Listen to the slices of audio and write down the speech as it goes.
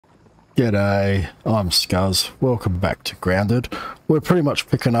G'day, I'm Scuzz. Welcome back to Grounded. We're pretty much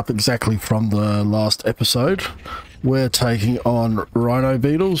picking up exactly from the last episode. We're taking on rhino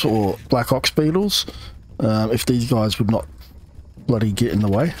beetles or black ox beetles. If these guys would not bloody get in the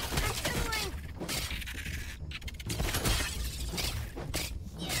way.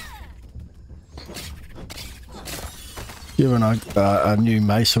 Giving a new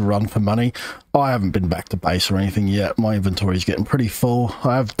mace a run for money. I haven't been back to base or anything yet. My inventory is getting pretty full.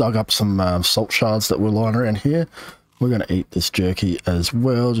 I have dug up some salt shards that were lying around here. We're going to eat this jerky as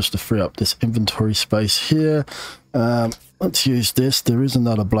well, just to free up this inventory space here. Let's use this. There is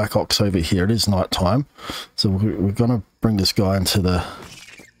another black ox over here. It is night time, so we're going to bring this guy into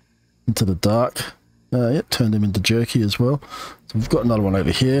the dark. Yeah, turned him into jerky as well. So we've got another one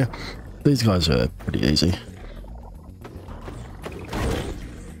over here. These guys are pretty easy.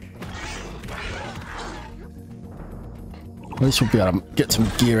 At least we'll be able to get some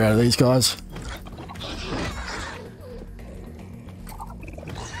gear out of these guys.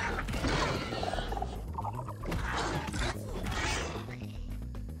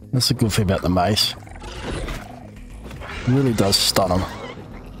 That's the good thing about the mace. It really does stun them.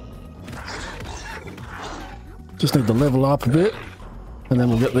 Just need to level up a bit, and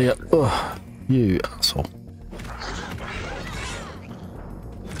then we'll get the... Oh, you asshole.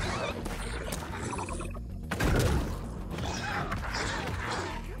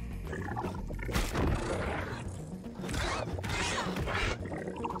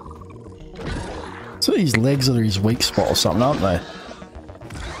 So these legs are his weak spot or something, aren't they?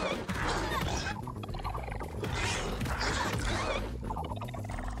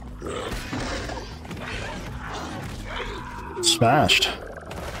 Smashed.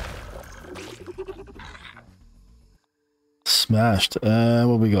 Smashed.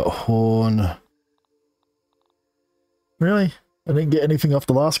 What we got? Horn. Really? I didn't get anything off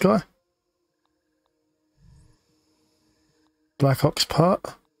the last guy? Black Ox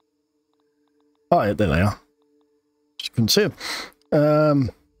part? Oh, yeah, there they are. Just couldn't see them.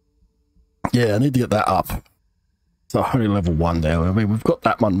 Yeah, I need to get that up. So only level 1 now. I mean, we've got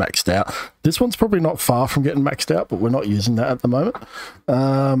that one maxed out. This one's probably not far from getting maxed out, but we're not using that at the moment.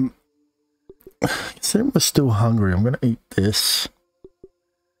 We're still hungry. I'm going to eat this.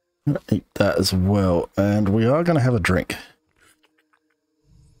 I'm going to eat that as well. And we are going to have a drink.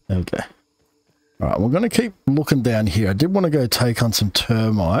 Okay. All right, we're going to keep looking down here. I did want to go take on some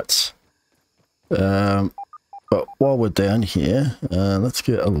termites. But while we're down here, let's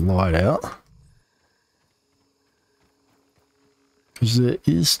get a light out. Because there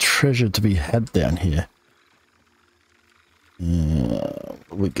is treasure to be had down here. What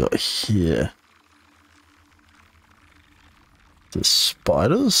we got here? The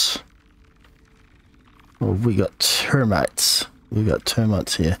spiders? Or we got termites? We got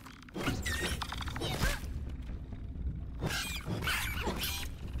termites here.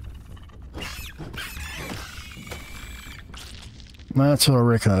 That's what I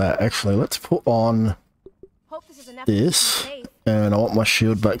reckon of that. Actually, let's put on this. And I want my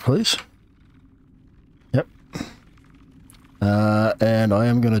shield back, please. Yep. And I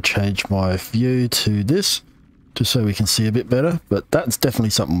am going to change my view to this, just so we can see a bit better. But that's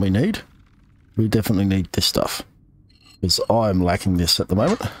definitely something we need. We definitely need this stuff, because I'm lacking this at the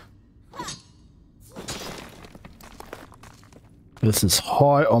moment. This is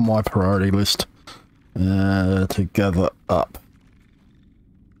high on my priority list to gather up.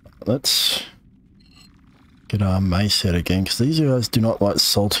 Let's get our mace out again, because these guys do not like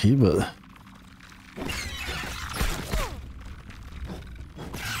salty, but...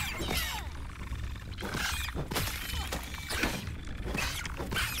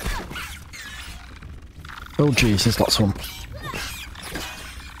 Oh geez, there's lots of them.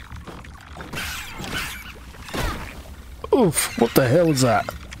 Oof, what the hell is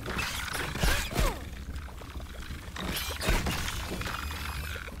that?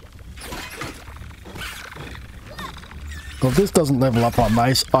 Well, if this doesn't level up my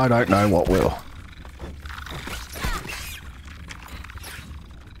mace, I don't know what will.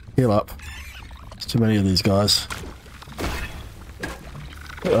 Heal up. There's too many of these guys.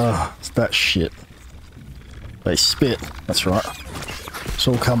 Ugh, it's that shit. They spit. That's right. It's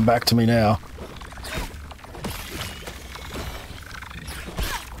all come back to me now.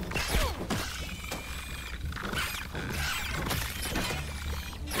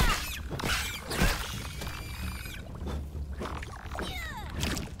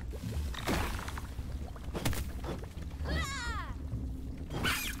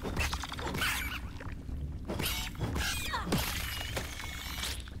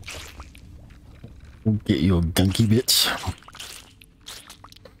 Get your gunky bits.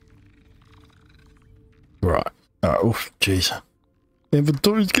 Oh, jeez.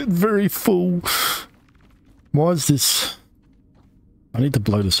 Inventory's getting very full. Why is this? I need to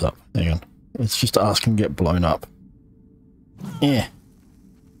blow this up. Hang on. It's just asking to get blown up. Yeah.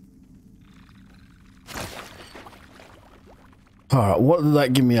 Alright, what did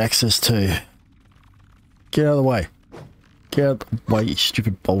that give me access to? Get out of the way. Get out of the way, you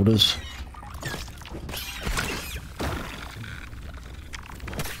stupid boulders.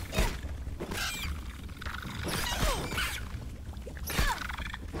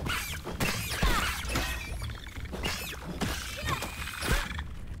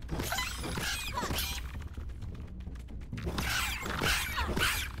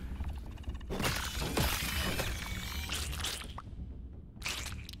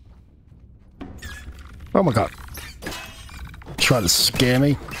 Oh my god. Try to scare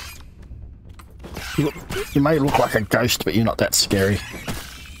me. You may look like a ghost, but you're not that scary.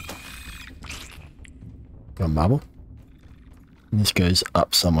 Got a marble. And this goes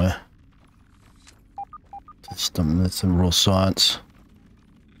up somewhere. That's some raw science.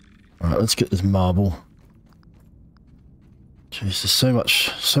 Alright, let's get this marble. Jeez, there's so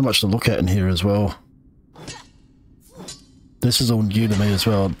much to look at in here as well. This is all new to me as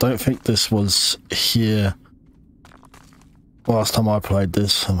well. I don't think this was here last time I played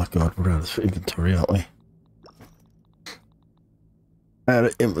this. Oh my god, we're out of inventory, aren't we? Out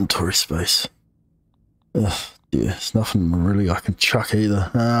of inventory space. Ugh, yeah, there's nothing really I can chuck either.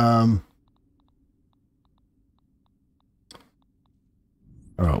 Alright,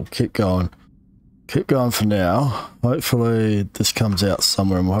 we'll keep going. Keep going for now. Hopefully this comes out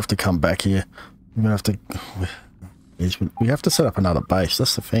somewhere and we'll have to come back here. We're gonna have to... We have to set up another base,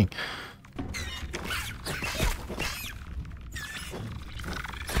 that's the thing.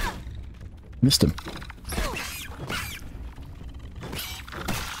 Missed him.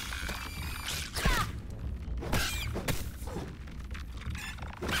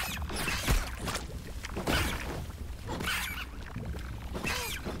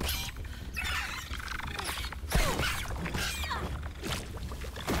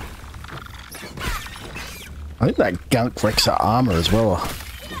 I think that gunk wrecks our armor as well,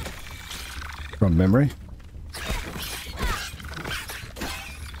 from memory.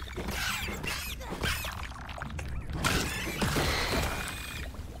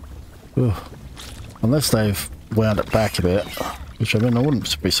 Ugh. Unless they've wound it back a bit, which I mean, I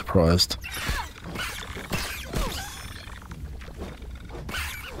wouldn't be surprised.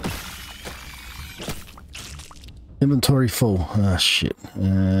 Inventory full. Ah, shit.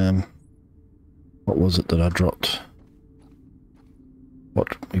 What was it that I dropped? What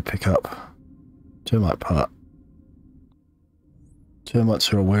did we pick up? Termite part.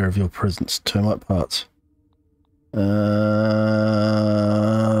 Termites are aware of your presence. Termite parts. Dear.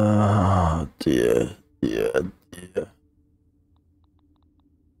 You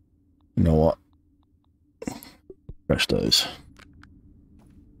know what? Crash those.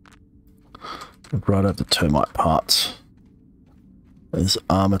 Right up the termite parts. There's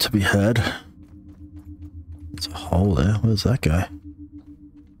armor to be had. There's a hole there. Where's that go?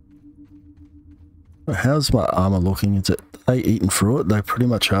 How's my armor looking? Is it they eating through it? They pretty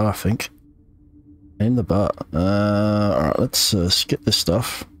much are, I think. In the butt. Alright, let's skip this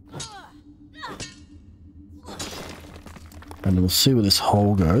stuff. And we'll see where this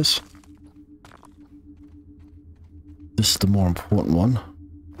hole goes. This is the more important one.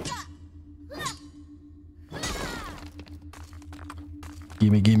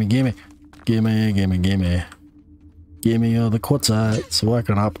 Gimme. Gimme all the quartzite so I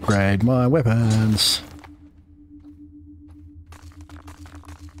can upgrade my weapons.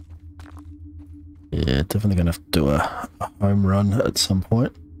 Yeah, definitely gonna have to do a home run at some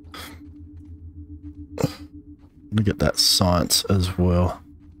point. Let me get that science as well.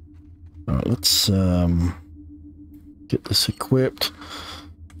 Alright, let's get this equipped.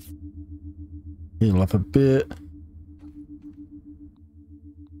 Heal up a bit.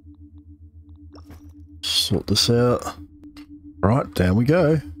 Sort this out. Right, down we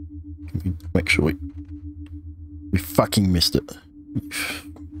go. Can we make sure we fucking missed it.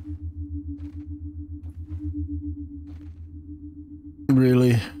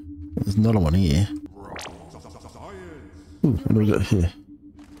 Really? There's another one here. Ooh, what do we got here?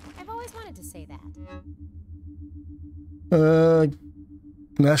 I've always wanted to say that.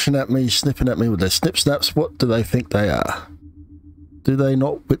 Gnashing at me, snipping at me with their snip snaps. What do they think they are? Do they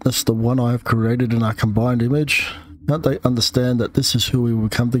not witness the one I have created in our combined image? Can't they understand that this is who we will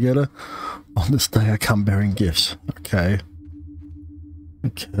come together? On this day I come bearing gifts. Okay.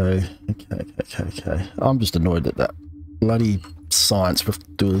 I'm just annoyed at that bloody science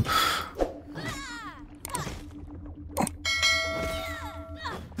with doing.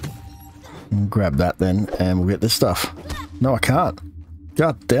 grab that then, and we'll get this stuff. No, I can't.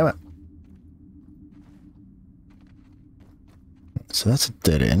 God damn it. So that's a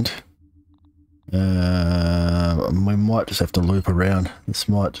dead end. We might just have to loop around. This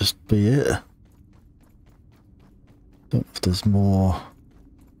might just be it. Don't know if there's more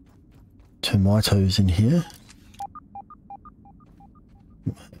tomatoes in here.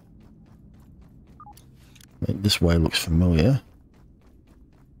 I mean, this way looks familiar.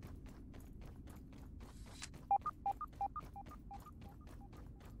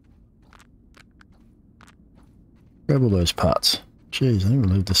 Grab all those parts. Jeez, I didn't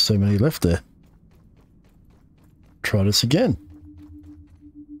believe there's so many left there. Try this again.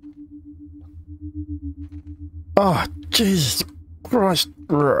 Oh, Jesus Christ.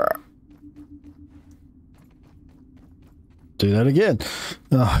 Do that again.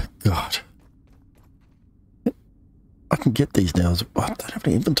 Oh, God. I can get these now. I don't have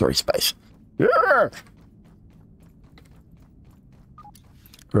any inventory space.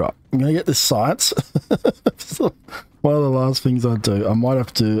 Right, I'm going to get this science. One of the last things I do, I might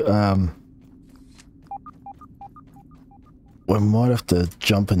have to, we might have to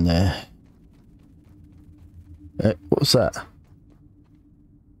jump in there. What was that?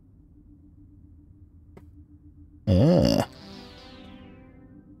 Yeah.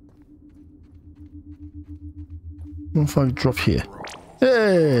 What if I drop here?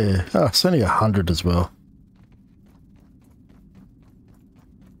 Hey! Oh, it's only 100 as well.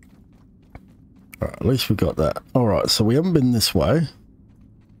 Alright, at least we got that. Alright, so we haven't been this way.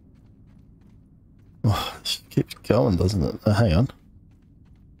 Oh, it keeps going, doesn't it? Hang on.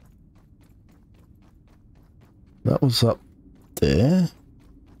 That was up there.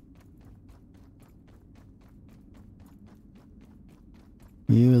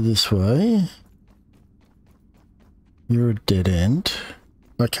 You are this way. You're a dead end.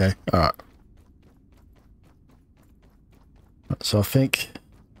 Okay, alright. So I think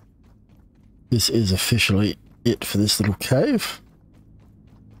this is officially it for this little cave.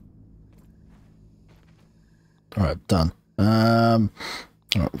 Alright, done. Alright,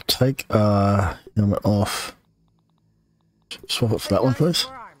 we'll take helmet off. Swap it for that one, please.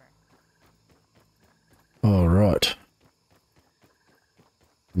 Alright.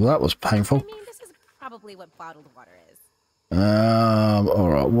 Well, that was painful. I mean, this is probably what bottled water is.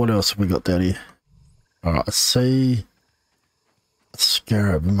 Alright, what else have we got down here? Alright, I see a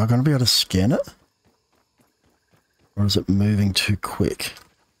scarab. Am I going to be able to scan it? Or is it moving too quick?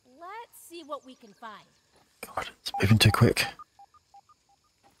 Let's see what we can find. God, it's moving too quick.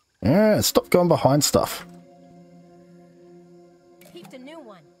 Yeah, stop going behind stuff. Peeped a new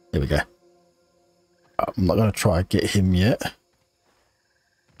one. There we go. I'm not going to try and get him yet.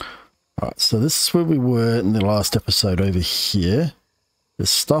 Alright, so this is where we were in the last episode over here. There's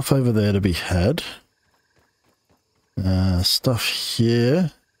stuff over there to be had. Stuff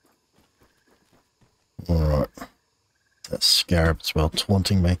here. Alright. That scarab as well,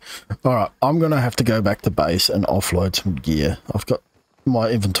 taunting me. Alright, I'm going to have to go back to base and offload some gear. I've got... my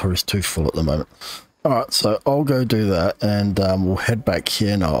inventory's too full at the moment. Alright, so I'll go do that and we'll head back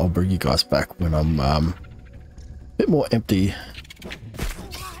here and I'll bring you guys back when I'm a bit more empty.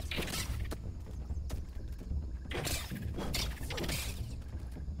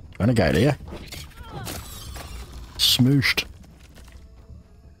 Renegade here. Smooshed.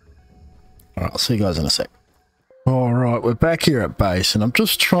 Alright, I'll see you guys in a sec. Alright, we're back here at base and I'm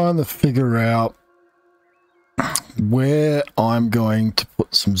just trying to figure out where I'm going to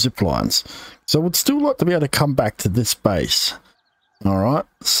put some zip lines. So I would still like to be able to come back to this base. Alright,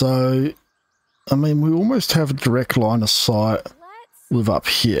 so I mean we almost have a direct line of sight with up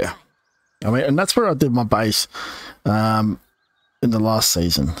here. I mean, and that's where I did my base in the last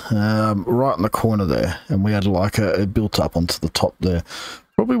season, right in the corner there, and we had like a built up onto the top there.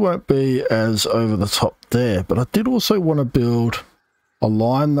 Probably won't be as over the top there, but I did also want to build a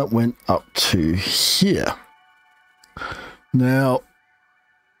line that went up to here. Now,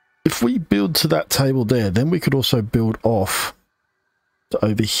 if we build to that table there, then we could also build off to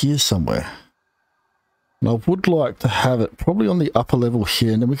over here somewhere. And I would like to have it probably on the upper level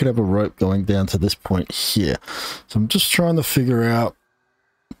here, and then we could have a rope going down to this point here. So I'm just trying to figure out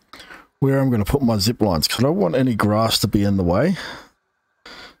where I'm going to put my zip lines, because I don't want any grass to be in the way,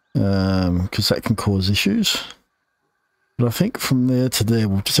 because that can cause issues. But I think from there to there,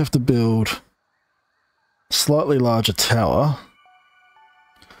 we'll just have to build a slightly larger tower.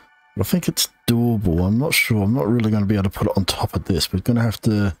 But I think it's doable. I'm not sure. I'm not really going to be able to put it on top of this. We're going to have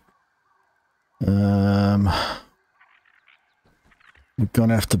to... we're going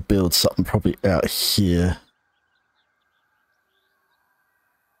to have to build something probably out here.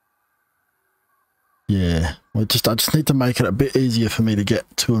 Yeah, I just need to make it a bit easier for me to get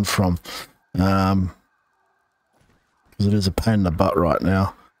to and from, because it is a pain in the butt right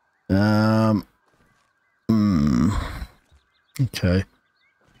now. Okay,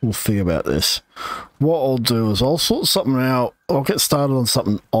 we'll figure about this. What I'll do is I'll sort something out. I'll get started on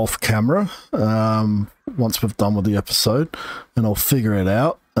something off camera once we've done with the episode, and I'll figure it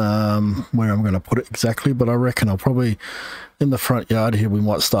out where I'm going to put it exactly. But I reckon I'll probably, in the front yard here, we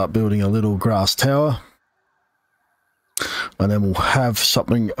might start building a little grass tower, and then we'll have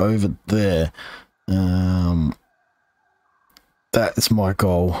something over there. That is my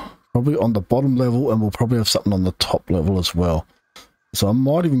goal, probably on the bottom level, and we'll probably have something on the top level as well. So I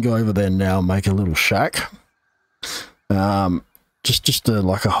might even go over there now and make a little shack, just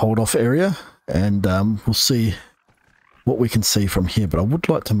like a hold off area, and we'll see what we can see from here. But I would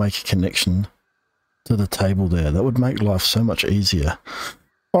like to make a connection to the table there. That would make life so much easier.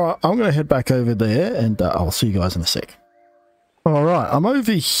 All right, I'm going to head back over there, and I'll see you guys in a sec. All right, I'm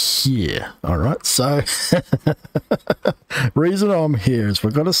over here. All right, so reason I'm here is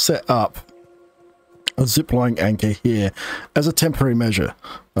we're going to set up a zipline anchor here as a temporary measure.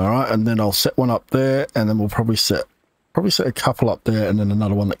 All right, and then I'll set one up there, and then we'll probably set a couple up there, and then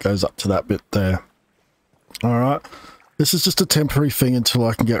another one that goes up to that bit there. All right, this is just a temporary thing until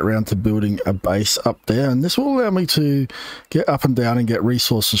I can get around to building a base up there, and this will allow me to get up and down and get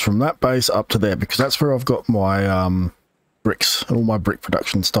resources from that base up to there, because that's where I've got my bricks and all my brick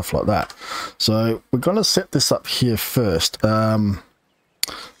production, stuff like that. So we're going to set this up here first.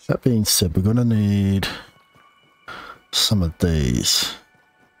 That being said, we're going to need some of these.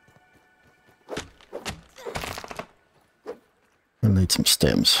 We'll need some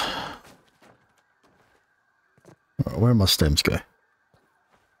stems. All right, where do my stems go?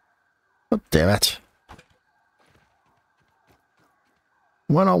 Oh, damn it.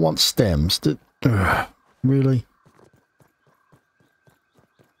 When I want stems, really?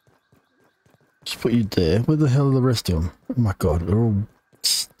 Just put you there. Where the hell are the rest of them? Oh my god, they're all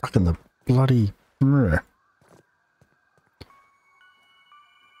stuck in the bloody... I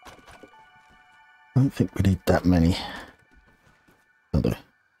don't think we need that many.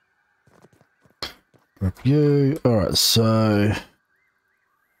 Grab you. Alright, so...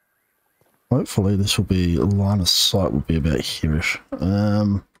 hopefully this will be... line of sight will be about here-ish.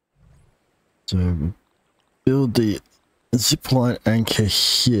 So... build the zipline anchor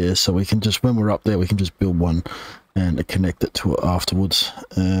here, so we can just, when we're up there, we can just build one and connect it to it afterwards.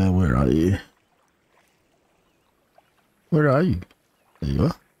 Where are you? Where are you? There you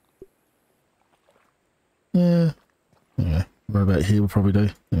are. Yeah. Yeah. Right about here we'll probably do.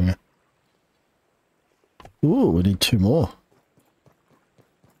 There we go. Ooh, we need two more.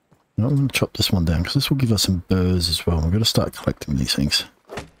 I'm going to chop this one down because this will give us some burrs as well. We're going to start collecting these things.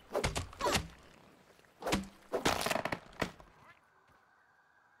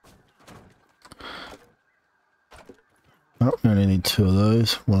 Oh, we only need two of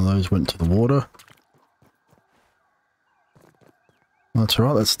those. One of those went to the water. That's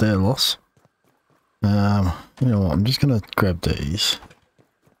alright, that's their loss. You know what, I'm just going to grab these.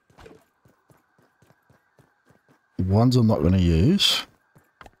 The ones I'm not going to use.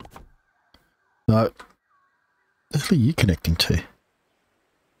 No. What the hell are you connecting to?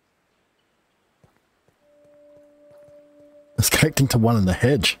 It's connecting to one in the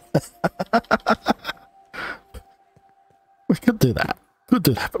hedge. We could do that. Could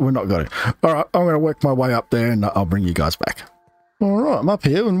do that, but we're not going to. Alright, I'm going to work my way up there and I'll bring you guys back. Alright, I'm up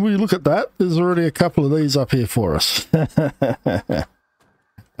here and when you look at that, there's already a couple of these up here for us. Alright,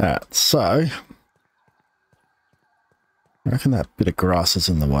 so I reckon that bit of grass is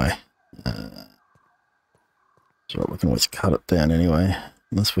in the way. So we can always cut it down anyway,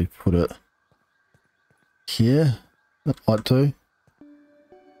 unless we put it here. That might do.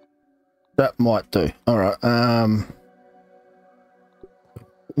 That might do. Alright,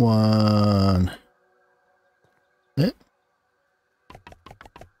 one. Yep.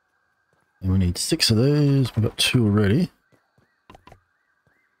 And we need 6 of those. We've got 2 already.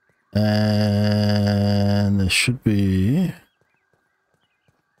 And there should be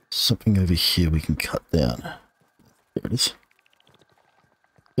something over here we can cut down. There it is.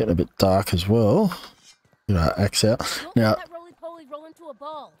 Getting a bit dark as well. Get our axe out. Now, that roly-poly roll into a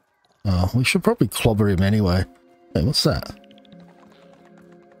ball. Oh, we should probably clobber him anyway. Hey, what's that?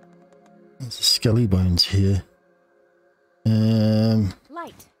 There's the skelly bones here.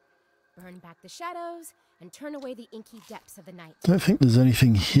 Light. Burn back the shadows and turn away the inky depths of the night. Don't think there's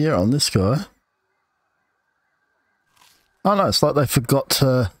anything here on this guy. Oh no, it's like they forgot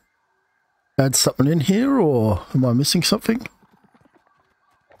to add something in here, or am I missing something?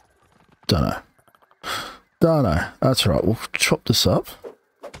 Don't know. Dano. That's right. We'll chop this up.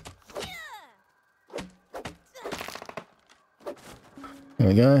 There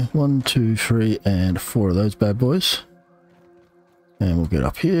we go. 1, 2, 3, and 4 of those bad boys. And we'll get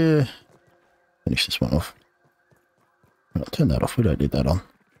up here. Finish this one off. Right, turn that off. We don't need that on.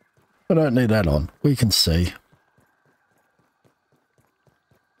 We don't need that on. We can see.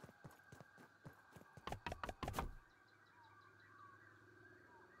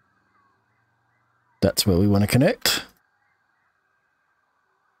 That's where we want to connect.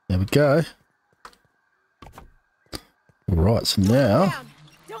 There we go. Right, so now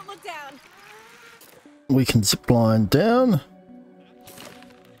Don't look down. we can zip line down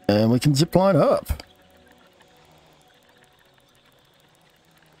and we can zip line up.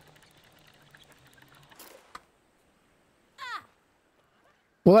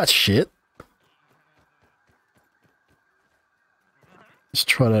 Well, that's shit. Let's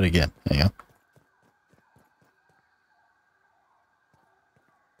try that again. Hang on.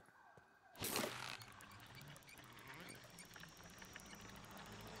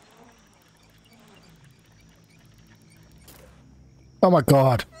 Oh my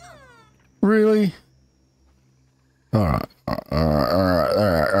god. Really? Alright.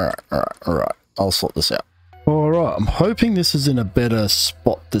 Alright. I'll sort this out. Alright, I'm hoping this is in a better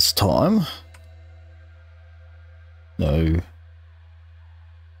spot this time. No.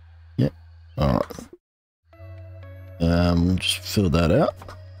 Yep. Alright. Just fill that out.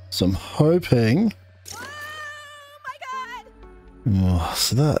 So I'm hoping... Oh my god! Oh,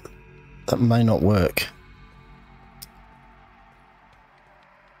 so that may not work.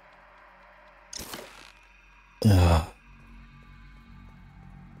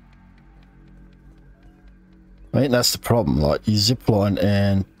 I think that's the problem. Like, you zip line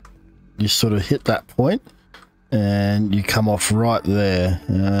and you sort of hit that point and you come off right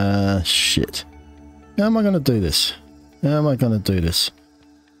there. Shit. How am I going to do this? How am I going to do this?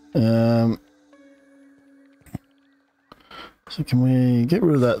 So can we get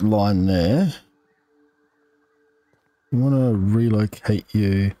rid of that line there? We want to relocate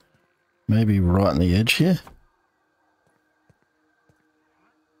you maybe right on the edge here.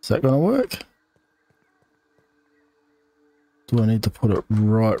 Is that going to work? Do I need to put it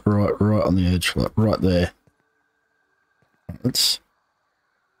right on the edge, like right there? Let's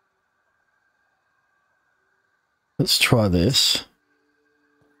try this.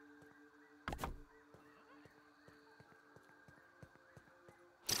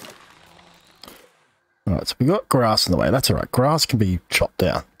 Alright, so we got grass in the way. That's alright. Grass can be chopped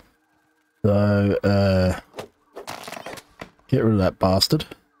down. So, get rid of that bastard.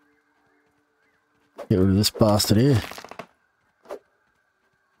 Get rid of this bastard here.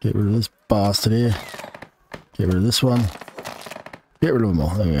 Get rid of this bastard here. Get rid of this one. Get rid of them all.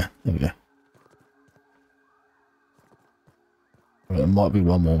 There we go. There we go. Right, there might be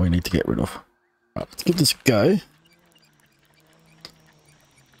one more we need to get rid of. Right, let's give this a go.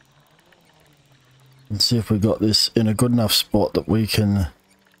 And see if we got this in a good enough spot that we can...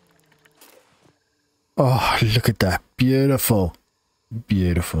 Oh, look at that. Beautiful.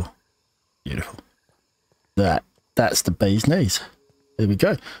 Beautiful. Beautiful. That's the bee's knees. There we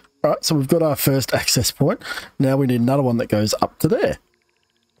go. Alright, so we've got our first access point. Now we need another one that goes up to there.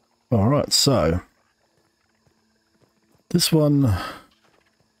 Alright, so this one...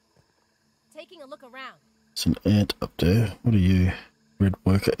 Taking a look around. It's an ant up there. What are you? Red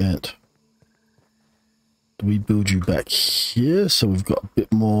worker ant. Do we build you back here so we've got a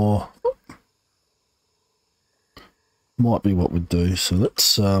bit more? Might be what we'd do. So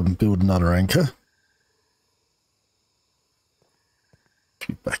let's build another anchor.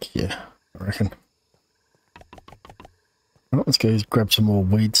 Back here, I reckon. Right, let's go grab some more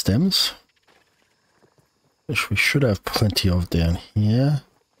weed stems, which we should have plenty of down here.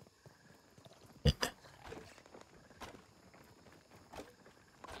 Yeah.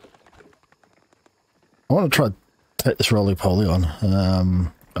 I want to try to take this roly-poly on.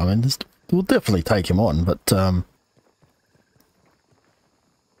 I mean, we'll definitely take him on, but I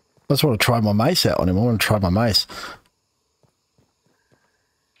just want to try my mace out on him. I want to try my mace.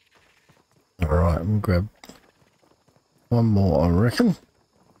 Alright, we'll grab one more, I reckon.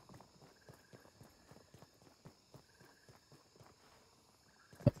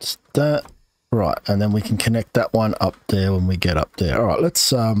 That's that. Right, and then we can connect that one up there when we get up there. Alright,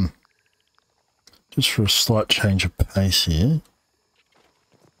 let's, just for a slight change of pace here.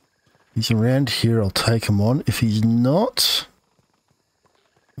 He's around here, I'll take him on. If he's not,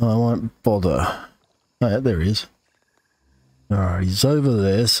 I won't bother. Oh yeah, there he is. Alright, he's over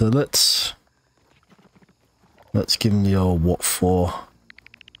there, so let's give him the old what for.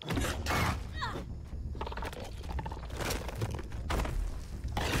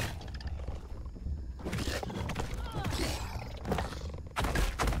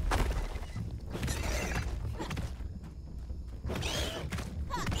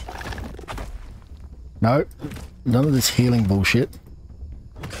 No, none of this healing bullshit.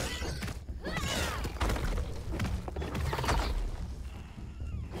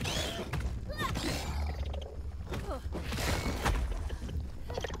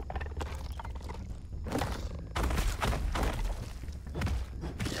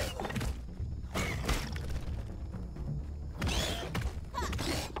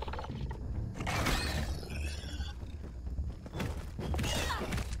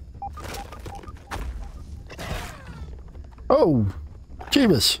 Oh,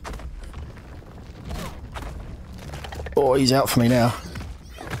 Jeebus. Oh, he's out for me now.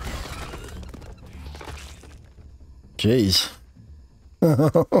 Jeez.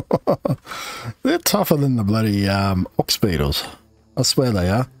 They're tougher than the bloody ox beetles. I swear they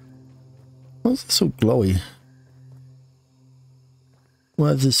are. Why is this all glowy? Why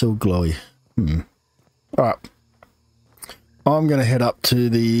is this all glowy? Alright. I'm going to head up to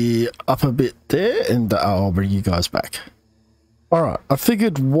the upper bit there and I'll bring you guys back. Alright, I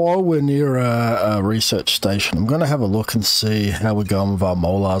figured while we're near a research station, I'm going to have a look and see how we're going with our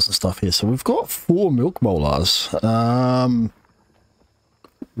molars and stuff here. So we've got 4 milk molars.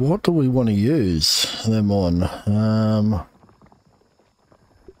 What do we want to use them on?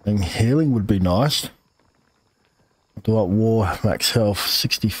 And healing would be nice. Do what? War, max health,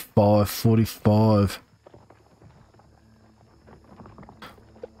 65, 45.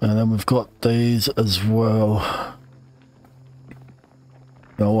 And then we've got these as well.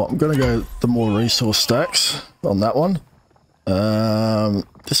 You know what, I'm going to go the more resource stacks on that one.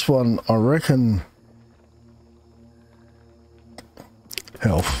 This one, I reckon...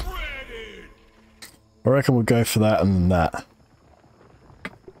 Health. I reckon we'll go for that and then that.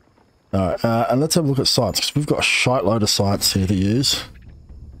 Alright, and let's have a look at science, because we've got a shite load of science here to use.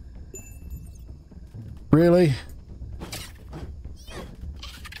 Really?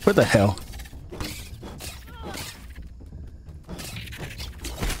 What the hell?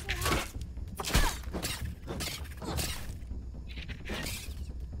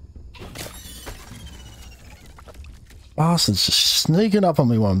 Bastards just sneaking up on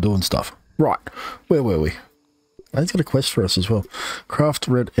me while I'm doing stuff. Right, where were we? He's got a quest for us as well. Craft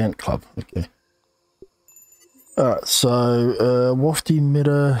Red Ant Club. Okay. Alright, so wafty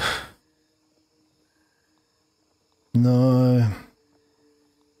emitter. No.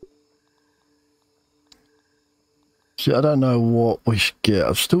 See, I don't know what we should get.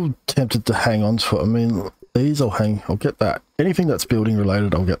 I'm still tempted to hang on to it. I mean, these I'll get that. Anything that's building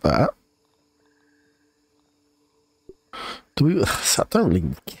related, I'll get that. I don't really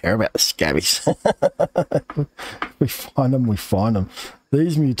care about the scabbies. We find them, we find them.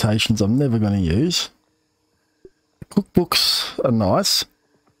 These mutations I'm never going to use. Cookbooks are nice,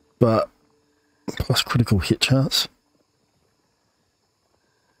 but plus critical hit chance.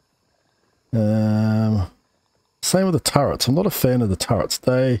 Same with the turrets. I'm not a fan of the turrets.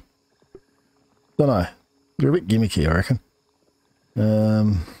 They, don't know, they're a bit gimmicky, I reckon.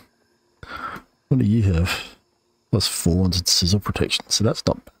 What do you have? Plus 400 sizzle protection, so that's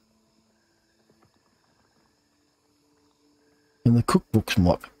not bad. And the cookbooks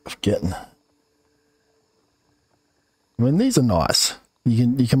might be worth getting. I mean, these are nice.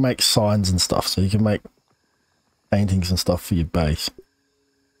 You can make signs and stuff, so you can make paintings and stuff for your base.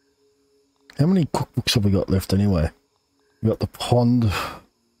 How many cookbooks have we got left anyway? We got the pond,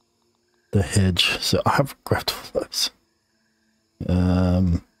 the hedge, so I have grabbed all those.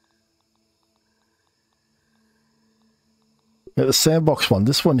 Yeah, the sandbox one,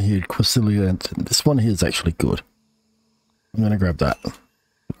 this one here, Quasilian, this one here is actually good. I'm going to grab that.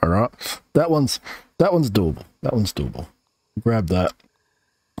 Alright. That one's doable. That one's doable. Grab that.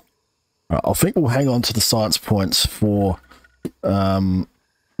 Alright, I think we'll hang on to the science points for when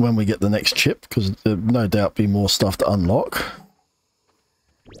we get the next chip, because there'll no doubt be more stuff to unlock.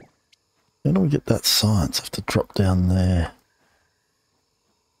 How do we get that science? I have to drop down there.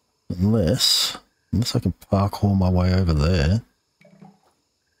 Unless I can parkour my way over there.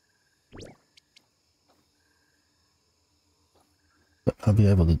 I'll be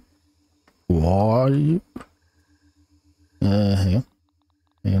able to... Why are you? Hang on.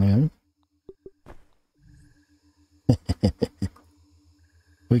 Hang on.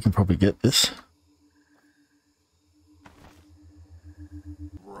 We can probably get this.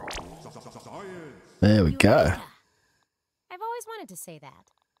 There we go. I've always wanted to say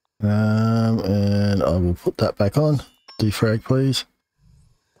that. And I will put that back on. Defrag, please.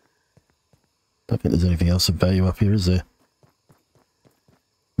 Don't think there's anything else of value up here, is there?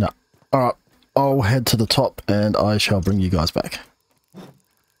 No. Alright, I'll head to the top and I shall bring you guys back.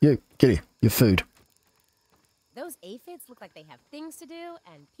 You, get here, your food. Those aphids look like they have things to do,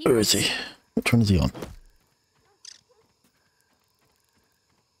 and Where is he? Which one is he on?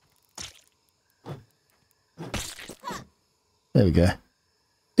 There we go.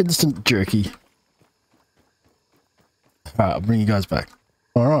 Instant jerky. Alright, I'll bring you guys back.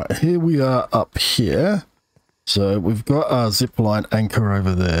 Alright, here we are up here. So we've got our zipline anchor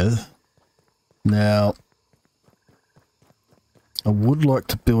over there. Now, I would like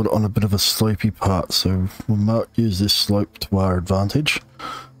to build on a bit of a slopey part, so we might use this slope to our advantage.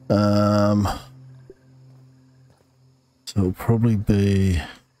 So it'll probably be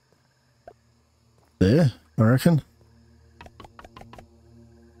there, I reckon.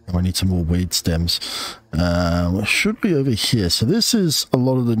 I need some more weed stems. It should be over here. So this is a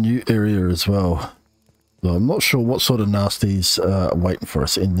lot of the new area as well. So I'm not sure what sort of nasties are waiting for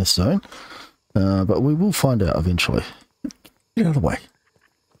us in this zone. But we will find out eventually. Get out of the way.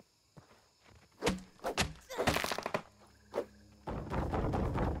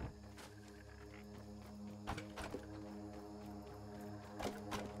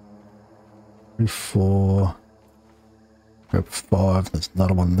 Four. Grab 5. There's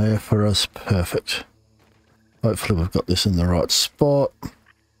another one there for us. Perfect. Hopefully we've got this in the right spot.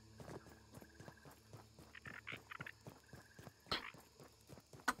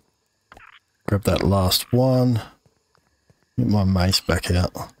 Grab that last one. Get my mace back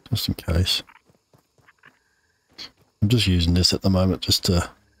out, just in case. I'm just using this at the moment just to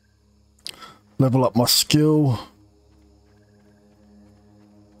level up my skill.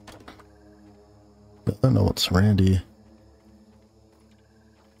 I don't know what's around here.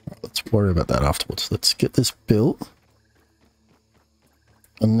 Let's worry about that afterwards. Let's get this built.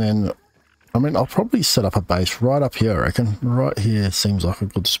 And then, I mean, I'll probably set up a base right up here, I reckon. Right here seems like a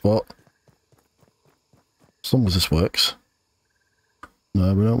good spot. As long as this works.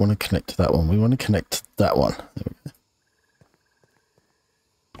 No, we don't want to connect to that one. We want to connect to that one. There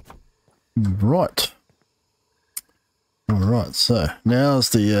we go. Right. Alright, so now's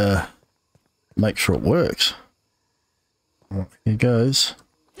the make sure it works. Right, here goes.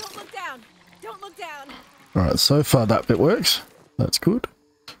 Don't look down. Don't look down. Alright, so far that bit works. That's good.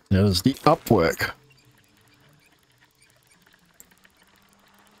 Now there's the up work.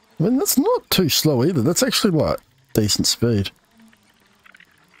 I mean, that's not too slow either. That's actually like decent speed.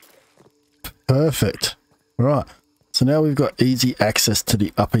 Perfect. Right. So now we've got easy access to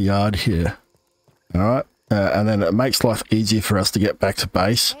the upper yard here. Alright. And then it makes life easier for us to get back to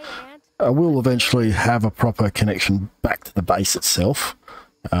base. I will eventually have a proper connection back to the base itself.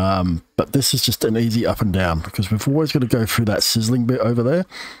 But this is just an easy up and down because we've always got to go through that sizzling bit over there,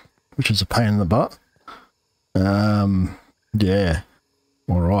 which is a pain in the butt. Yeah.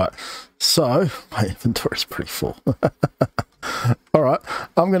 Alright. So, my inventory's pretty full. Alright,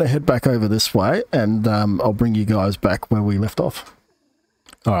 I'm going to head back over this way and I'll bring you guys back where we left off.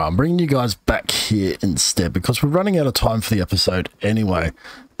 Alright, I'm bringing you guys back here instead because we're running out of time for the episode anyway.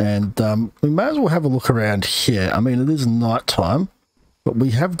 And we may as well have a look around here. I mean, it is night time, but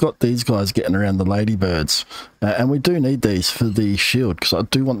we have got these guys getting around the ladybirds. And we do need these for the shield because I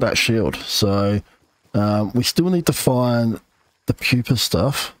do want that shield. So we still need to find the pupa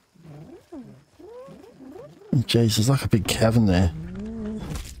stuff. Jeez, there's like a big cavern there.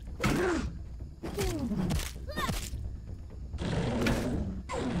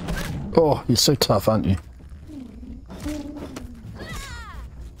 Oh, you're so tough, aren't you?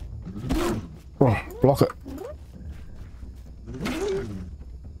 Oh, block it.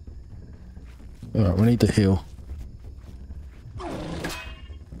 Alright, we need to heal.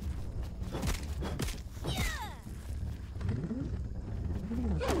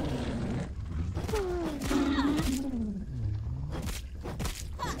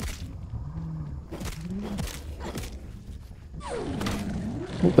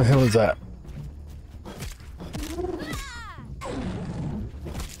 What the hell is that?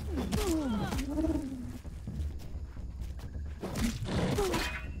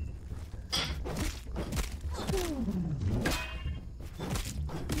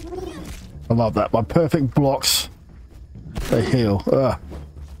 I love that. My perfect blocks, they heal.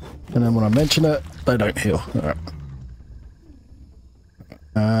 And then when I mention it, they don't heal. All right.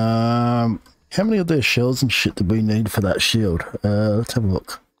 How many of their shells and shit do we need for that shield? Let's have a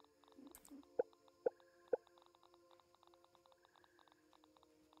look.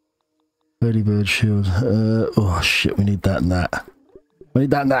 Bird shield. Oh shit, we need that and that. We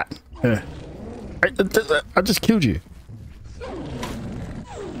need that and that. I just killed you.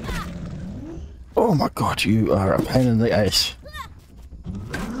 Oh my god, you are a pain in the ass.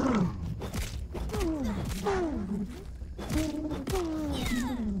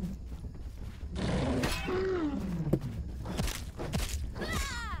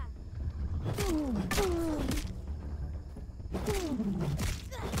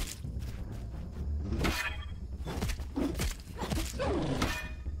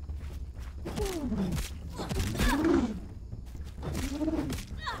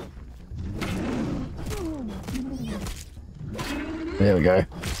 There we go.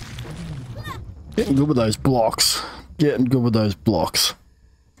 Getting good with those blocks. Getting good with those blocks.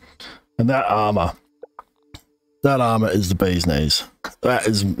 And that armor. That armor is the bee's knees. That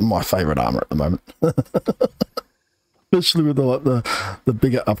is my favorite armor at the moment. Especially with the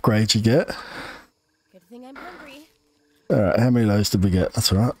bigger upgrades you get. Good thing I'm hungry. Alright, how many of those did we get?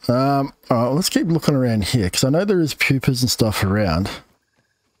 That's alright. Alright, let's keep looking around here, because I know there is pupas and stuff around.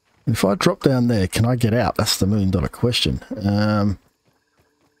 If I drop down there, can I get out? That's the $1 million question.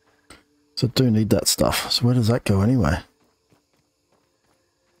 So I do need that stuff. So where does that go anyway?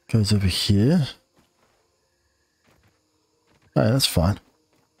 Goes over here. Oh, that's fine.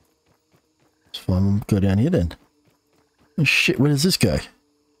 It's fine, we'll go down here then. Oh shit, where does this go?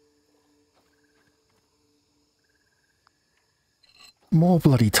 More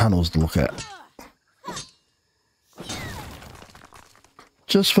bloody tunnels to look at.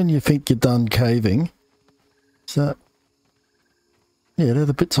 Just when you think you're done caving. Is that... Yeah, they're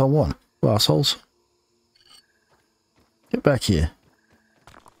the bits I want. Assholes. Get back here.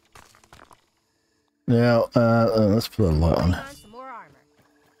 Now, let's put a light on.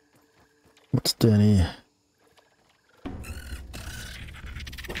 What's down here?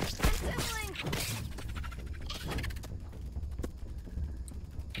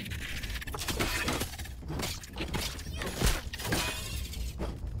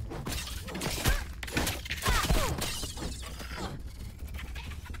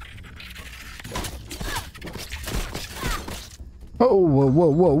 Oh, whoa, whoa,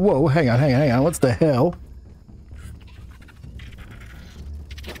 whoa, whoa, hang on, what the hell?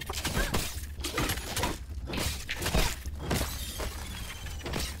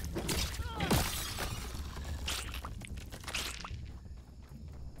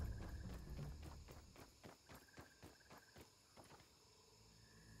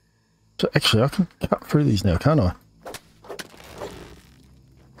 So actually I can cut through these now, can't I?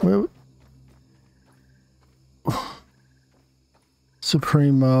 Well,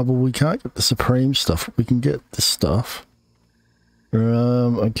 Supreme marble, we can't get the Supreme stuff, we can get this stuff.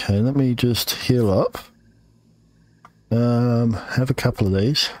 Okay, let me just heal up. Have a couple of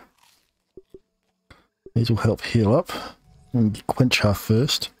these. These will help heal up. And quench our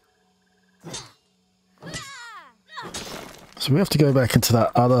thirst. So we have to go back into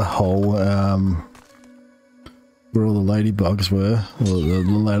that other hole, where all the ladybugs were.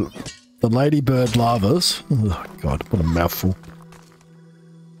 The ladybird larvas. Oh god, what a mouthful.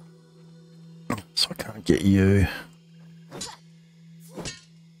 So I can't get you.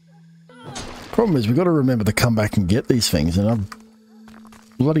 Problem is, we've got to remember to come back and get these things, and I'm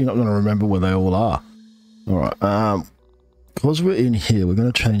bloody not going to remember where they all are. Alright, because we're in here, we're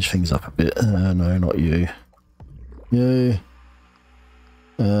going to change things up a bit. No, not you. You.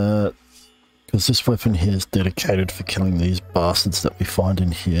 Because this weapon here is dedicated for killing these bastards that we find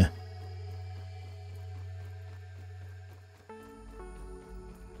in here.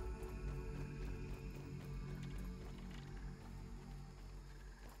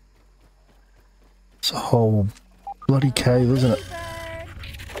 It's a whole bloody cave, isn't it?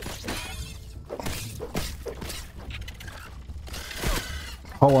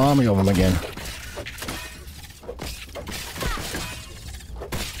 Whole army of them again.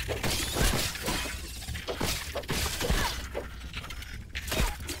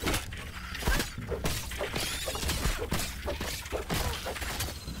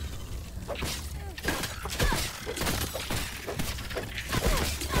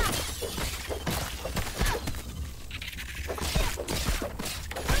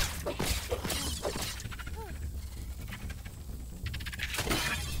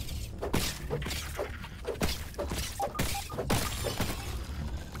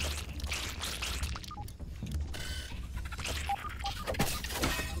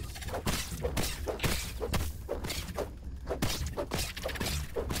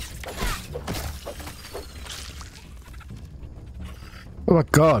 Oh my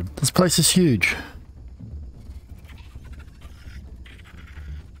god, this place is huge.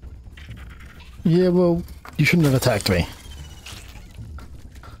 Yeah, well, you shouldn't have attacked me.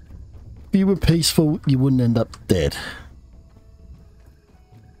 If you were peaceful, you wouldn't end up dead.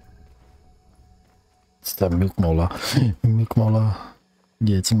 It's that milk molar. Milk molar.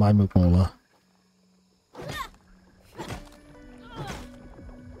 Yeah, it's my milk molar.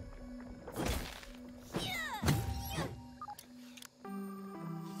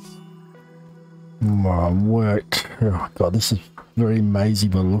 Worked. Oh god, this is very mazy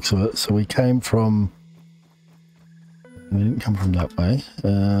by the looks of it. So we came from... We didn't come from that way.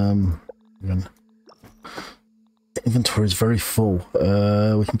 Inventory is very full.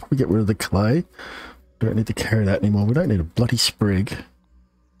 We can probably get rid of the clay. We don't need to carry that anymore. We don't need a bloody sprig.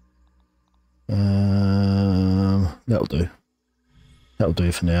 That'll do. That'll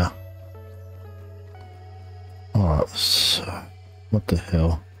do for now. Alright, so what the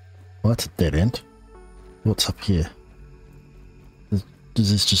hell? Well, that's a dead end. What's up here?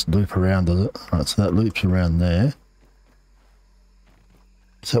 Does this just loop around, does it? Alright, so that loops around there.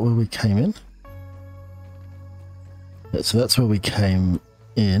 Is that where we came in? Yeah, so that's where we came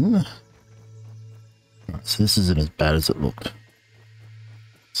in. Right, so this isn't as bad as it looked.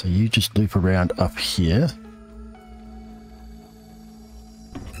 So you just loop around up here.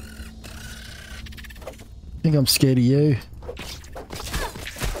 I think I'm scared of you.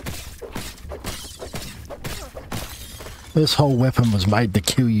 This whole weapon was made to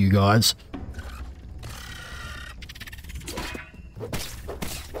kill you guys.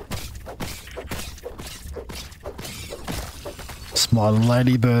 It's my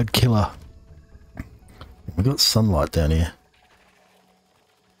ladybird killer. We've got sunlight down here.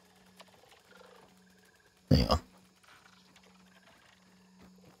 Hang on.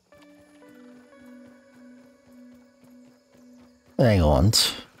 Hang on.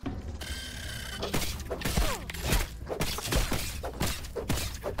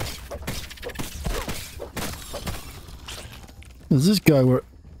 Does this go where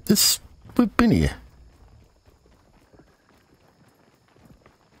this we've been here?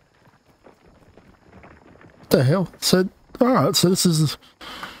 What the hell? So alright, so this is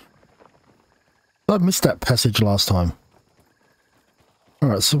I missed that passage last time.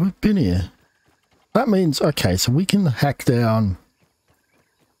 Alright, so we've been here. That means okay, so we can hack down.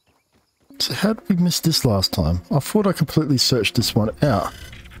 So how did we miss this last time? I thought I completely searched this one out.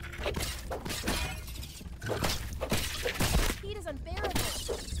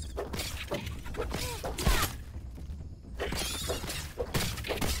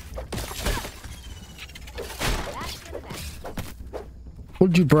 What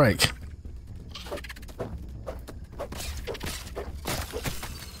did you break?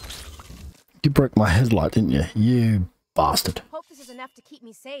 You broke my headlight, didn't you? You bastard. Hope this is enough to keep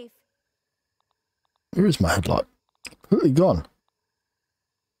me safe. Where is my headlight? Completely gone.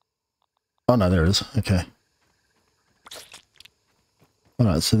 Oh no, there it is. Okay.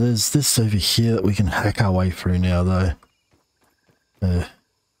 Alright, so there's this over here that we can hack our way through now, though.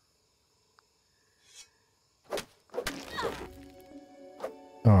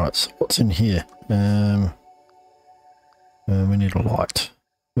 Alright, so what's in here? We need a light.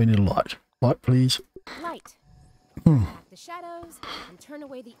 We need a light. Light, please. Light. The shadows and turn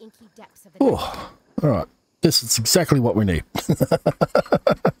away the inky depths of the Oh, alright. This is exactly what we need.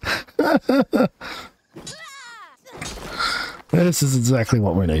 This is exactly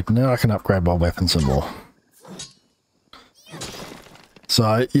what we need. Now I can upgrade my weapon some more.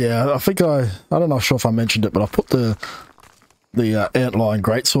 So, yeah, I think I don't know sure if I mentioned it, but I put the antlion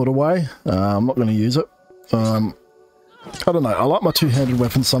greatsword away. I'm not going to use it. I don't know. I like my two-handed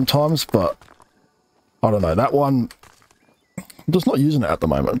weapons sometimes, but I don't know. That one, I'm just not using it at the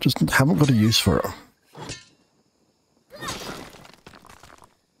moment. Just haven't got a use for it.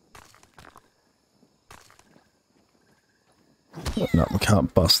 No, we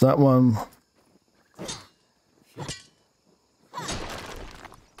can't bust that one.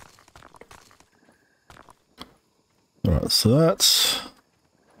 Alright, so that's...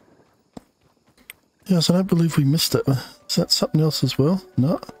 Yes, I don't believe we missed it. Is that something else as well?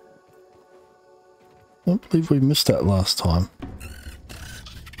 No. I don't believe we missed that last time.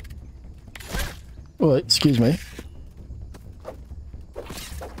 Oh, wait, excuse me.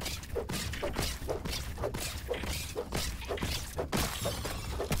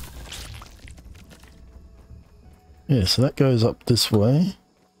 Yeah, so that goes up this way.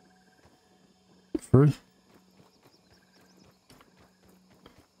 Through.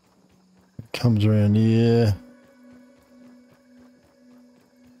 Comes around here.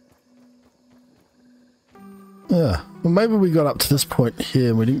 Yeah, well maybe we got up to this point here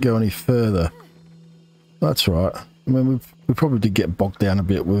and we didn't go any further. That's right. I mean, we probably did get bogged down a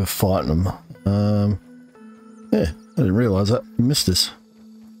bit with fighting them. Yeah, I didn't realise that. We missed this.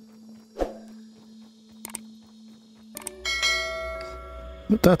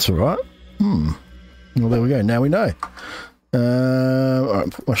 But that's alright. Well, there we go. Now we know.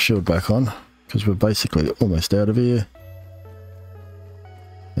 Alright, put my shield back on, because we're basically almost out of here.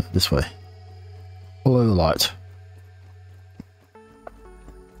 Yeah, this way. Follow the light.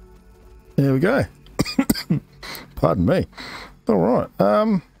 There we go. Pardon me. Alright,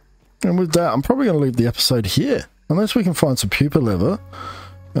 and with that, I'm probably going to leave the episode here. Unless we can find some pupa leather.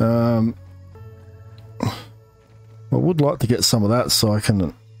 I would like to get some of that so I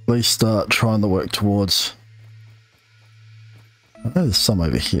can least start trying to work towards... I know there's some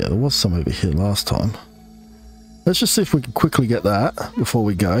over here. There was some over here last time. Let's just see if we can quickly get that before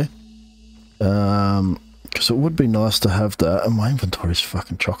we go. Because it would be nice to have that. And my inventory's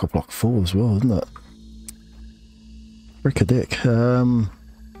fucking chock-a-block full as well, isn't it? Frick-a-dick.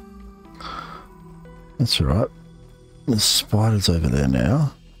 That's alright. There's spiders over there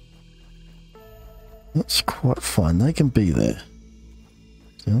now. That's quite fine. They can be there.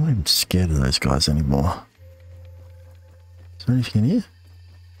 So I'm not even scared of those guys anymore. Is there anything in here?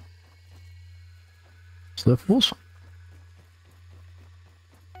 Slurpables?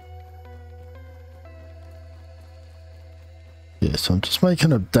 Yeah, so I'm just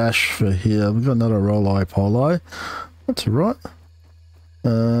making a dash for here. We've got another roll-eye poli. That's alright.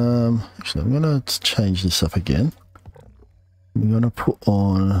 Actually, I'm going to change this up again. I'm going to put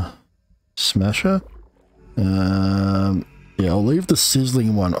on Smasher. Yeah, I'll leave the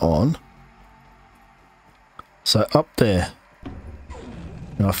sizzling one on. So up there.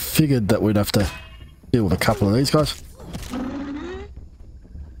 Now, I figured that we'd have to deal with a couple of these guys.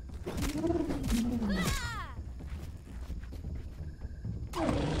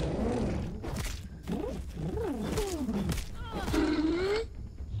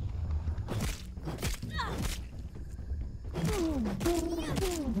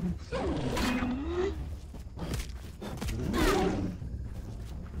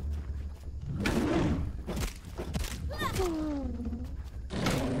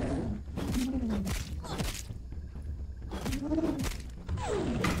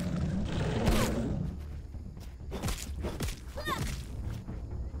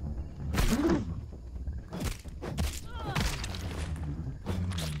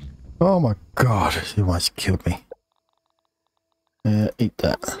 Oh my god, he almost killed me. Eat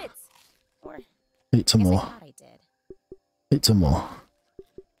that. Eat some more. Eat some more.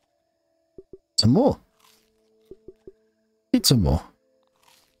 Some more. Eat some more.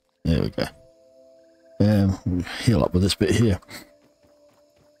 There we go. We'll heal up with this bit here.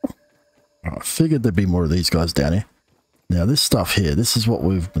 I figured there'd be more of these guys down here. Now this stuff here, this is what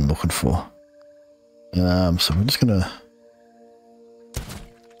we've been looking for. So we're just gonna...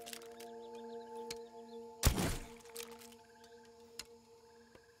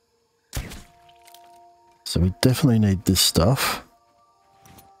 So we definitely need this stuff.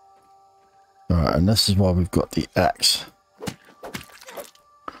 Alright, and this is why we've got the axe.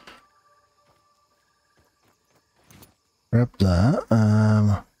 Grab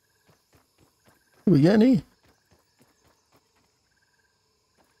that. Did we get any?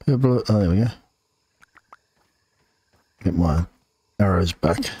 Oh, there we go. Get my arrows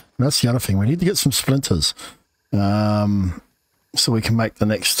back. And that's the other thing. We need to get some splinters. So we can make the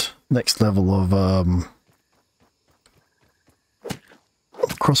next level of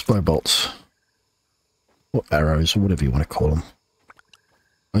crossbow bolts. Or arrows, or whatever you want to call them.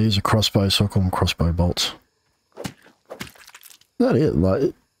 I use a crossbow, so I call them crossbow bolts. Is that it?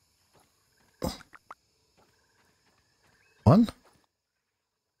 Like... One?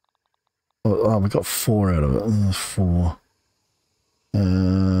 Oh, we got 4 out of it. 4.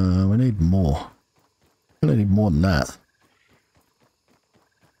 We need more. We need more than that.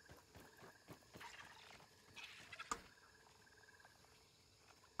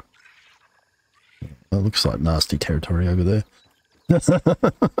 That looks like nasty territory over there.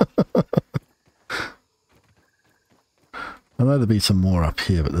 I know there'll be some more up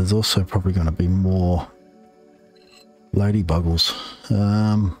here, but there's also probably going to be more ladybuggles.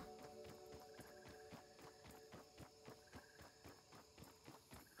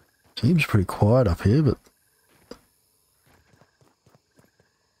 Seems pretty quiet up here, but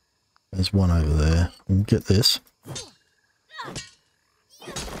there's one over there. We'll get this.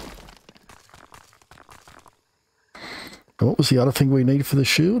 What was the other thing we need for the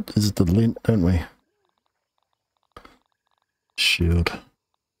shield? Is it the lint, don't we? Shield.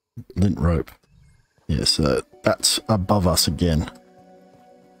 Lint rope. Yeah, so that's above us again.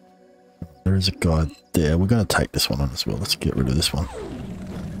 There is a guy there. We're going to take this one on as well. Let's get rid of this one.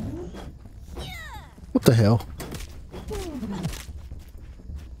 What the hell?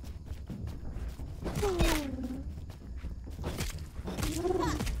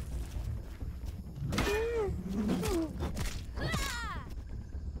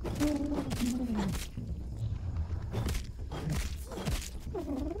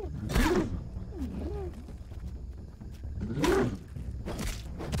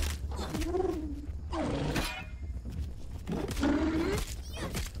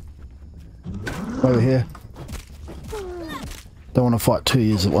 Over here. Don't want to fight 2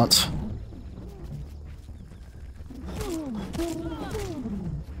 years at once.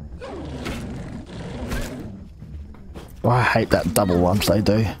 I hate that double lunge they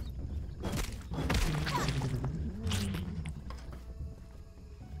do.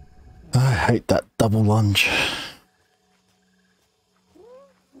 I hate that double lunge.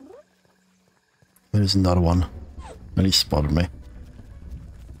 There's another one. And he spotted me.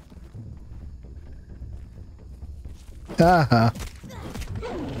 Haha.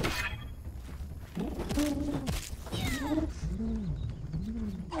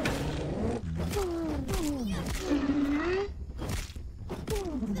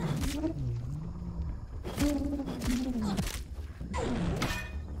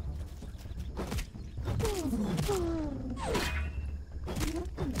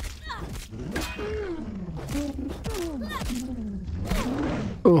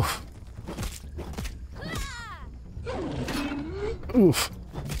 Oof. Oof.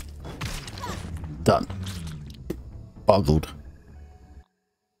 Done. Boggled.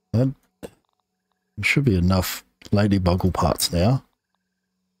 That should be enough lady boggle parts now.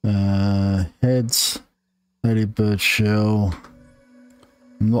 Heads. Ladybird shell.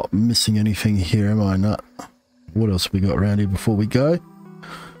 I'm not missing anything here, am I? Not. What else we got around here before we go?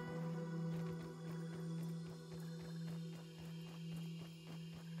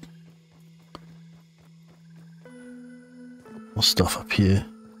 More stuff up here.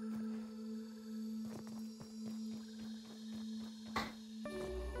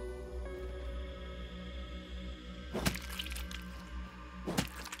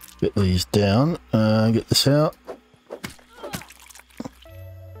 Get these down. Get this out.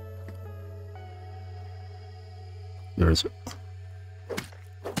 Where is it?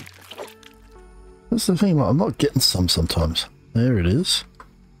 That's the thing, like, I'm not getting some sometimes. There it is.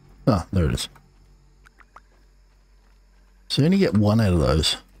 Ah, there it is. So you only get one out of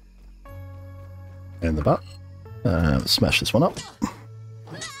those. And the butt. Let's smash this one up.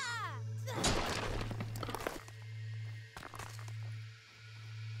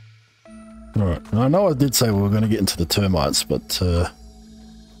 Alright, I know I did say we were going to get into the termites, but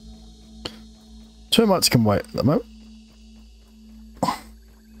termites can wait at the moment.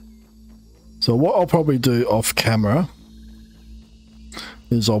 So what I'll probably do off camera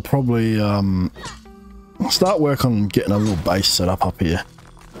is I'll probably start work on getting a little base set up here.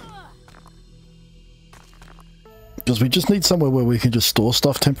 Because we just need somewhere where we can just store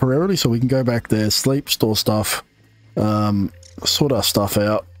stuff temporarily, so we can go back there, sleep, store stuff, sort our stuff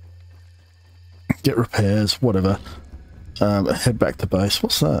out, get repairs, whatever, head back to base.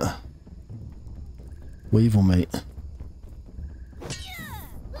 What's that? Weevil meat.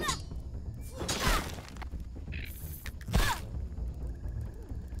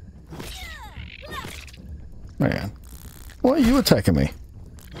 Man, why are you attacking me?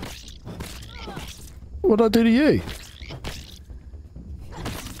 What did I do to you?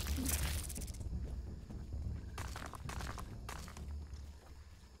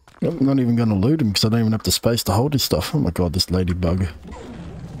 I'm not even going to loot him because I don't even have the space to hold his stuff. Oh my god, this ladybug.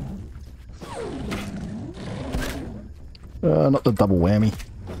 Not the double whammy.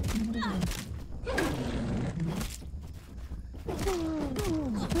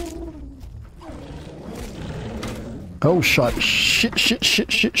 Oh shit, shit.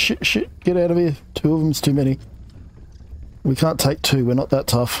 Get out of here. Two of them's too many. We can't take two, we're not that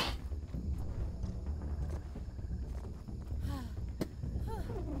tough.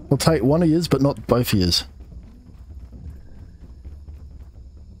 We'll take one of yours, but not both of yours.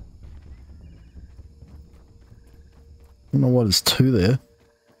 I don't know why there's two there.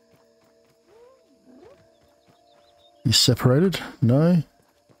 You separated? No?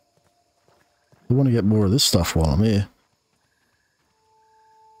 I want to get more of this stuff while I'm here.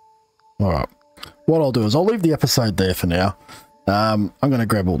 Alright. What I'll do is I'll leave the episode there for now. I'm going to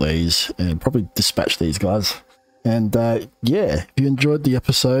grab all these and probably dispatch these guys. And yeah, if you enjoyed the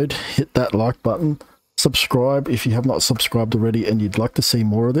episode, hit that like button. Subscribe if you have not subscribed already and you'd like to see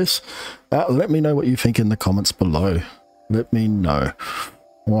more of this. Let me know what you think in the comments below. Let me know.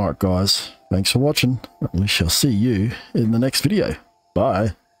 Alright guys, thanks for watching. We shall see you in the next video.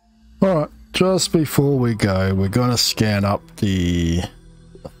 Bye. Alright, just before we go, we're going to scan up the...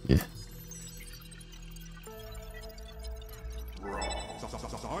 Yeah.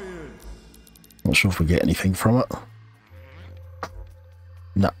 Not sure if we get anything from it.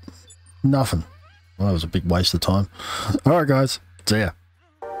 No, nothing. Well, that was a big waste of time. Alright guys, see ya.